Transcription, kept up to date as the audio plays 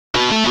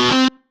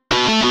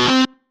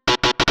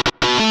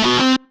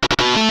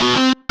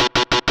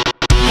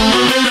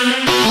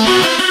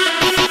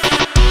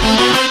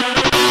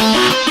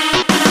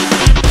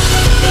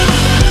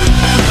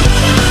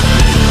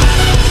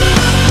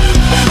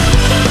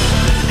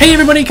Hey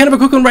everybody, kind of a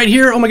quick one right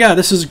here. Oh my god,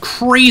 this is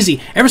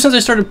crazy. Ever since I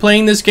started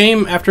playing this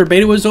game after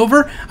beta was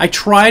over, I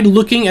tried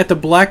looking at the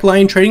Black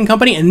Lion Trading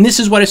Company, and this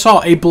is what I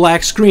saw, a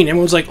black screen.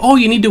 Everyone's like, oh,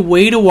 you need to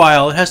wait a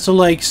while. It has to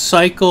like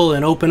cycle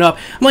and open up.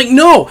 I'm like,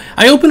 no,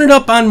 I open it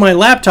up on my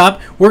laptop,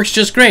 works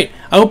just great.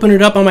 I open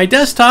it up on my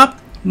desktop,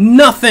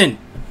 nothing.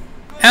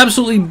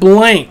 Absolutely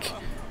blank.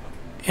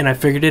 And I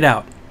figured it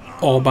out,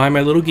 all by my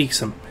little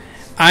geeksome.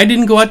 I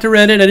didn't go out to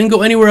Reddit, I didn't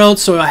go anywhere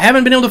else, so I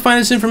haven't been able to find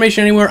this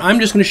information anywhere. I'm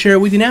just going to share it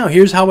with you now.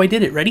 Here's how I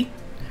did it. Ready?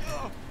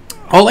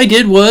 All I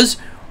did was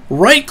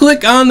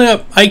right-click on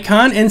the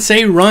icon and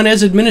say Run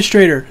as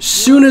Administrator.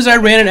 Soon as I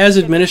ran it as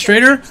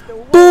Administrator,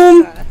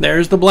 boom!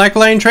 There's the Black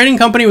Lion Trading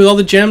Company with all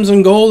the gems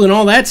and gold and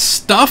all that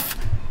stuff.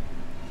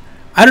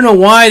 I don't know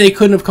why they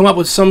couldn't have come up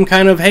with some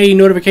kind of, hey,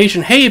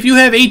 notification. Hey, if you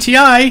have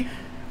ATI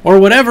or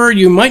whatever,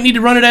 you might need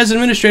to run it as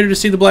Administrator to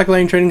see the Black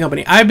Lion Trading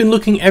Company. I've been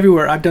looking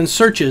everywhere. I've done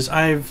searches.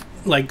 I've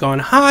like gone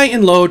high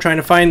and low trying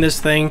to find this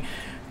thing.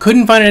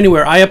 Couldn't find it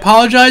anywhere. I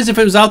apologize if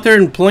it was out there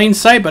in plain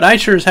sight, but I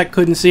sure as heck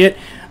couldn't see it.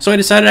 So I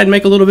decided I'd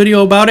make a little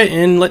video about it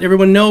and let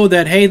everyone know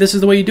that, hey, this is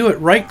the way you do it.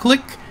 Right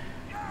click,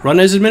 run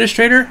as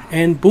Administrator,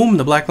 and boom,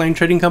 the Black Lion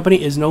Trading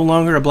Company is no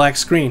longer a black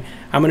screen.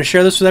 I'm going to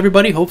share this with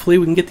everybody. Hopefully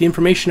we can get the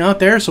information out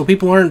there so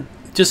people aren't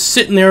just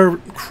sitting there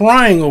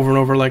crying over and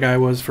over like I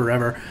was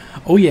forever.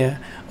 Oh yeah,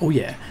 oh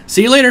yeah.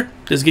 See you later.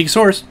 This is Geek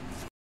Source.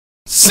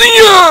 See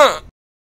ya!